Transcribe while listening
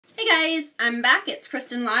guys, I'm back. It's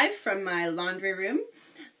Cristin live from my laundry room.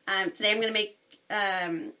 Today I'm going to make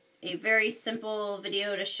a very simple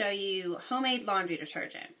video to show you homemade laundry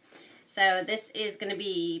detergent. So this is going to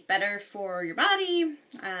be better for your body,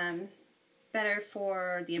 better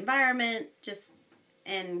for the environment,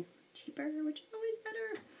 and cheaper, which is always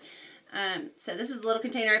better. So this is the little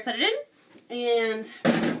container I put it in, and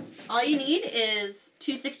all you need is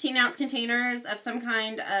two 16-ounce containers of some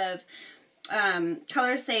kind of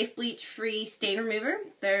color safe, bleach free stain remover.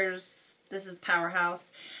 This is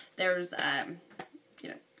Powerhouse. There's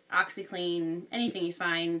OxyClean, anything you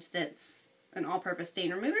find that's an all-purpose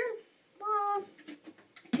stain remover. Well,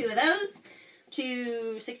 two of those,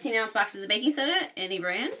 two 16-ounce boxes of baking soda, any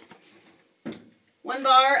brand, 1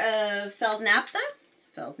 bar of Fels naphtha.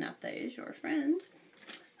 Fels naphtha is your friend.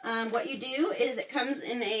 What you do is it comes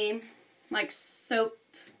in a soap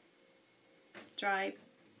dry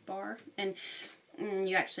bar, and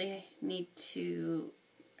you actually need to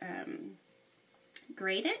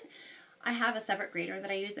grate it. I have a separate grater that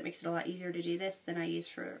I use that makes it a lot easier to do this than I use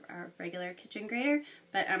for our regular kitchen grater.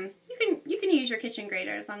 But you can use your kitchen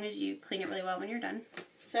grater as long as you clean it really well when you're done.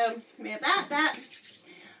 So we have that,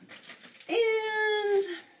 and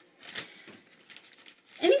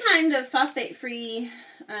any kind of phosphate-free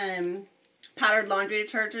powdered laundry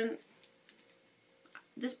detergent.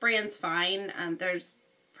 This brand's fine. There's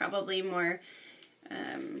probably more,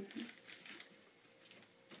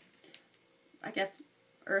 I guess,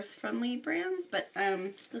 earth-friendly brands, but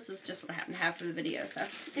this is just what I happen to have for the video. So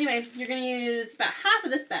anyway, you're going to use about half of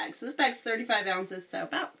this bag. So this bag's 35 ounces, so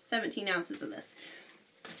about 17 ounces of this.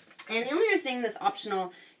 And the only other thing that's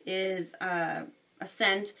optional is a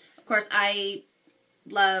scent. Of course, I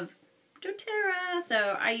love doTERRA,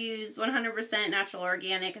 so I use 100% natural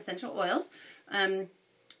organic essential oils.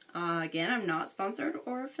 Again, I'm not sponsored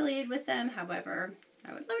or affiliated with them, however,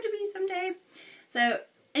 I would love to be someday. So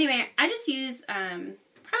anyway, I just use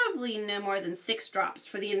probably no more than 6 drops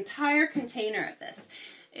for the entire container of this.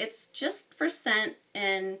 It's just for scent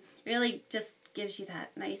and really just gives you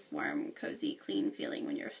that nice, warm, cozy, clean feeling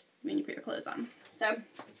when you put your clothes on. So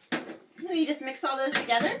you just mix all those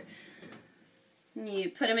together. You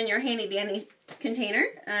put them in your handy dandy container.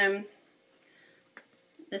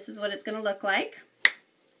 This is what it's going to look like.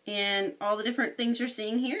 And all the different things you're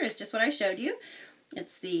seeing here is just what I showed you.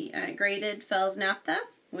 It's the grated Fels naphtha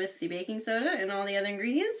with the baking soda and all the other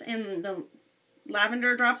ingredients, and the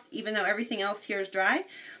lavender drops. Even though everything else here is dry,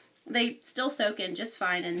 they still soak in just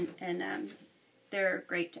fine, and they're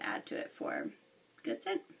great to add to it for good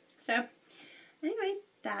scent. So anyway,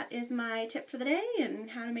 that is my tip for the day and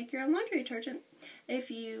how to make your own laundry detergent. If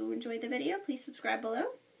you enjoyed the video, please subscribe below,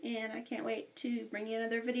 and I can't wait to bring you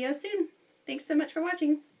another video soon. Thanks so much for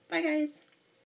watching. Bye, guys.